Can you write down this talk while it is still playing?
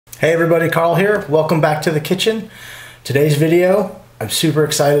Hey everybody, Carl here. Welcome back to the kitchen. Today's video I'm super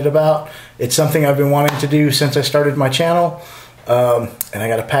excited about. It's something I've been wanting to do since I started my channel. And I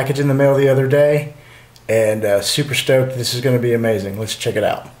got a package in the mail the other day and super stoked. This is going to be amazing. Let's check it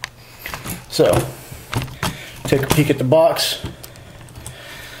out. So, take a peek at the box.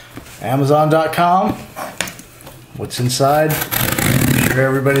 Amazon.com. What's inside? I'm sure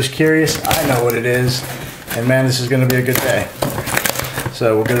everybody's curious. I know what it is. And man, this is going to be a good day.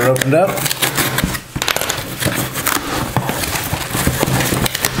 So we'll get it opened up.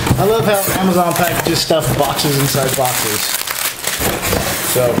 I love how Amazon packages stuff boxes inside boxes.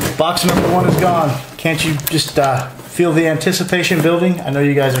 So box number one is gone. Can't you just feel the anticipation building? I know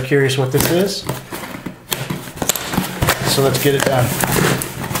you guys are curious what this is. So let's get it done.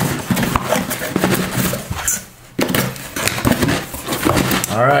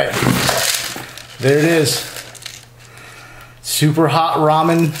 All right, there it is. Super hot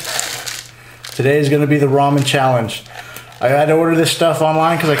ramen. Today is going to be the ramen challenge. I had to order this stuff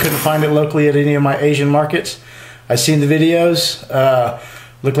online because I couldn't find it locally at any of my Asian markets. I seen the videos.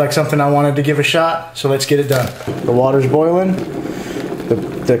 Looked like something I wanted to give a shot. So let's get it done. The water's boiling.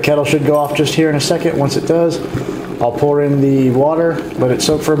 The kettle should go off just here in a second. Once it does, I'll pour in the water, let it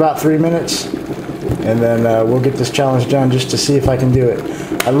soak for about 3 minutes, and then we'll get this challenge done just to see if I can do it.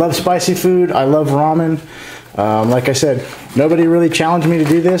 I love spicy food. I love ramen. Like I said, nobody really challenged me to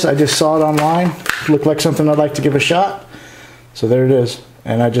do this. I just saw it online. Looked like something I'd like to give a shot. So there it is.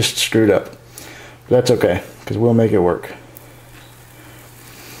 And I just screwed up. But that's okay, because we'll make it work.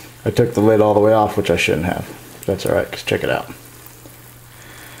 I took the lid all the way off, which I shouldn't have. That's alright, because check it out.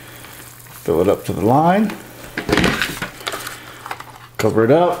 Fill it up to the line. Cover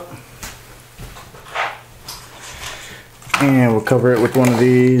it up. And we'll cover it with one of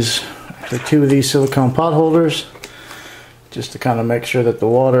these. Actually, 2 of these silicone pot holders, just to kind of make sure that the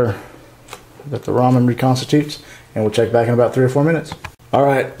water, that the ramen reconstitutes, and we'll check back in about 3 or 4 minutes. All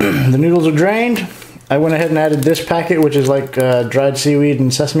right, the noodles are drained. I went ahead and added this packet, which is like dried seaweed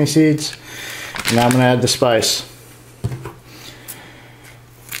and sesame seeds. And now I'm going to add the spice.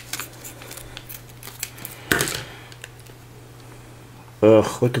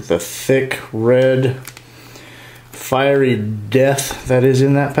 Ugh, look at the thick red fiery death that is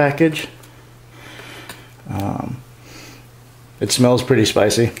in that package. It smells pretty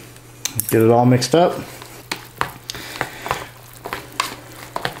spicy. Get it all mixed up.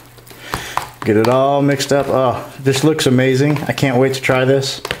 Get it all mixed up. Oh, this looks amazing. I can't wait to try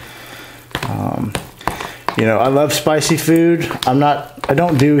this. You know, I love spicy food. I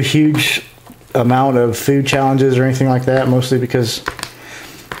don't do a huge amount of food challenges or anything like that, mostly because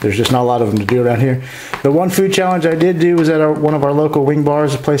there's just not a lot of them to do around here. The one food challenge I did do was at one of our local wing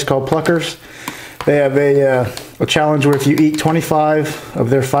bars, a place called Pluckers. They have a challenge where if you eat 25 of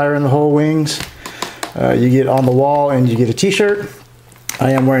their fire in the hole wings, you get on the wall and you get a t-shirt.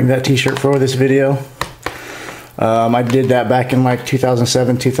 I am wearing that t-shirt for this video. I did that back in like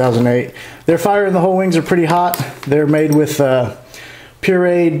 2007, 2008. Their fire in the hole wings are pretty hot. They're made with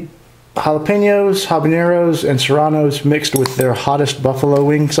pureed jalapenos, habaneros, and serranos mixed with their hottest buffalo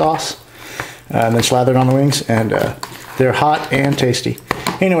wing sauce, and then slathered on the wings, and they're hot and tasty.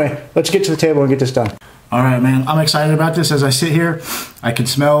 Anyway, let's get to the table and get this done. All right, man, I'm excited about this. As I sit here, I can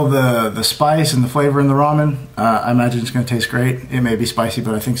smell the spice and the flavor in the ramen. I imagine it's going to taste great. It may be spicy,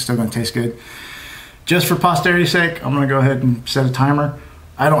 but I think it's still going to taste good. Just for posterity's sake, I'm going to go ahead and set a timer.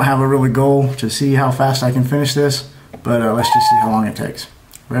 I don't have a really goal to see how fast I can finish this, but let's just see how long it takes.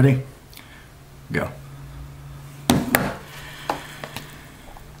 Ready? Go.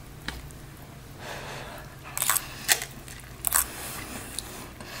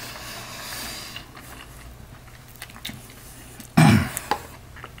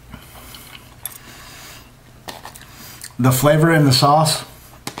 The flavor in the sauce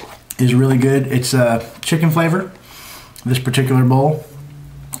is really good. It's chicken flavor, this particular bowl.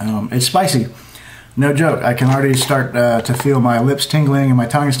 It's spicy. No joke. I can already start to feel my lips tingling and my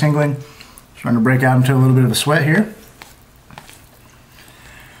tongue is tingling. Starting to break out into a little bit of a sweat here.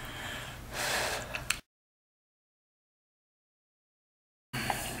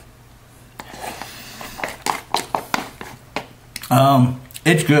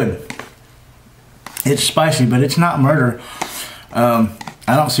 It's good. It's spicy, but it's not murder. I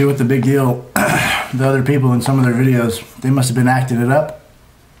don't see what the big deal. The other people in some of their videos, they must have been acting it up.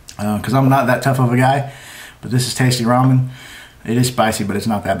 Because I'm not that tough of a guy. But this is tasty ramen. It is spicy, but it's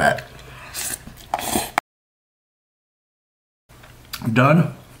not that bad.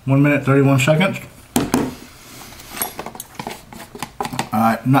 Done. 1 minute 31 seconds.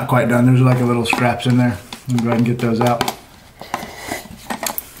 Alright, not quite done. There's like a little scraps in there. Let me go ahead and get those out.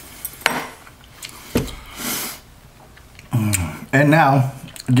 And now,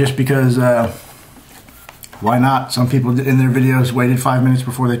 just because, why not? Some people in their videos waited 5 minutes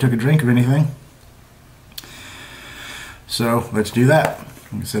before they took a drink of anything. So let's do that.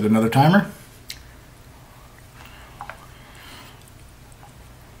 I'm gonna set another timer.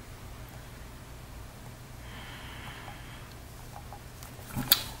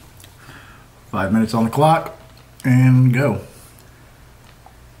 Five minutes on the clock, and go.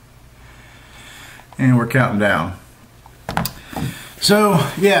 And we're counting down. So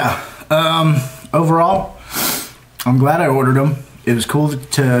yeah, overall, I'm glad I ordered them. It was cool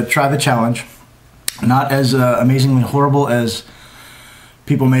to try the challenge. Not as amazingly horrible as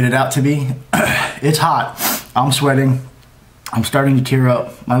people made it out to be. It's hot. I'm sweating. I'm starting to tear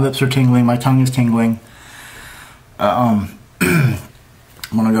up. My lips are tingling. My tongue is tingling. I'm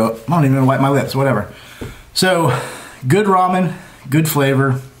not even gonna wipe my lips, whatever. So, good ramen, good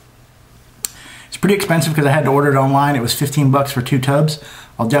flavor. It's pretty expensive because I had to order it online. It was 15 bucks for 2 tubs.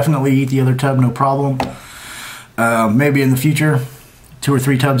 I'll definitely eat the other tub, no problem. Maybe in the future, 2 or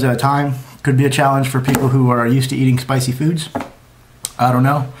 3 tubs at a time. Could be a challenge for people who are used to eating spicy foods. I don't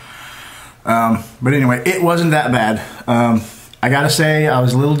know. But anyway, it wasn't that bad. I gotta say, I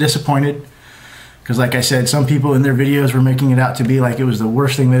was a little disappointed. Because like I said, some people in their videos were making it out to be like it was the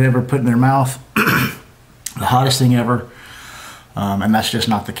worst thing they'd ever put in their mouth. The hottest thing ever. And that's just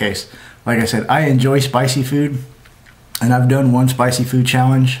not the case. Like I said, I enjoy spicy food. And I've done one spicy food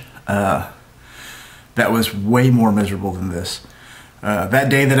challenge that was way more miserable than this. That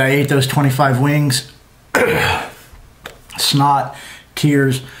day that I ate those 25 wings, snot,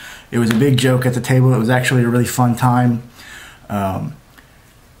 tears. It was a big joke at the table. It was actually a really fun time.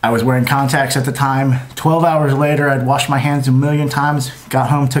 I was wearing contacts at the time. 12 hours later, I'd washed my hands a million times,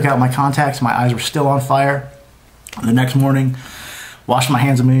 got home, took out my contacts, my eyes were still on fire. The next morning, washed my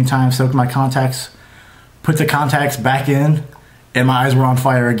hands a million times, soaked my contacts, put the contacts back in, and my eyes were on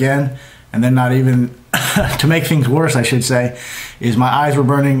fire again. And then not even, to make things worse, I should say, is my eyes were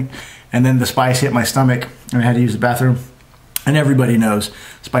burning, and then the spice hit my stomach, and I had to use the bathroom. And everybody knows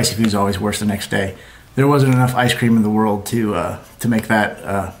spicy food is always worse the next day. There wasn't enough ice cream in the world to make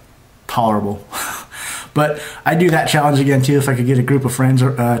that tolerable. But I'd do that challenge again too if I could get a group of friends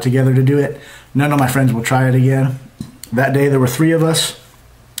together to do it. None of my friends will try it again. That day there were 3 of us.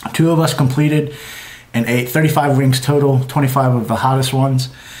 2 of us completed and ate 35 wings total, 25 of the hottest ones.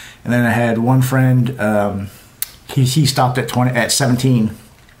 And then I had one friend, he stopped at 17.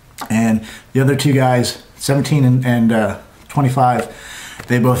 And the other 2 guys, 17 and 25,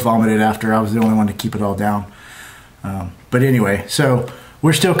 they both vomited after. I was the only one to keep it all down. But anyway, so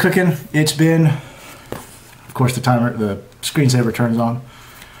we're still cooking. It's been, of course, the screensaver turns on.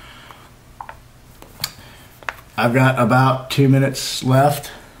 I've got about 2 minutes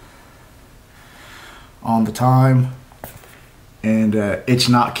left on the time, and it's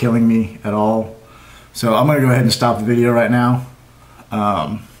not killing me at all. So I'm gonna go ahead and stop the video right now,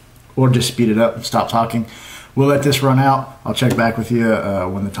 or just speed it up and stop talking. We'll let this run out. I'll check back with you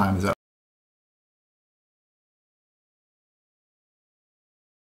when the time is up.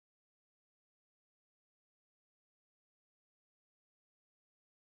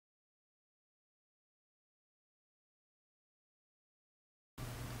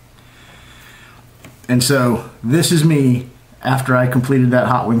 And so this is me after I completed that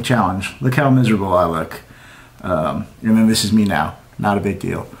hot wing challenge. Look how miserable I look. And then this is me now. Not a big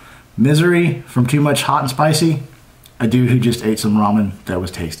deal. Misery from too much hot and spicy. A dude who just ate some ramen that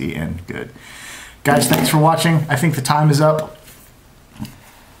was tasty and good. Guys, thanks for watching. I think the time is up.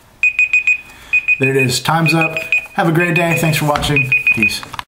 There it is. Time's up. Have a great day. Thanks for watching. Peace.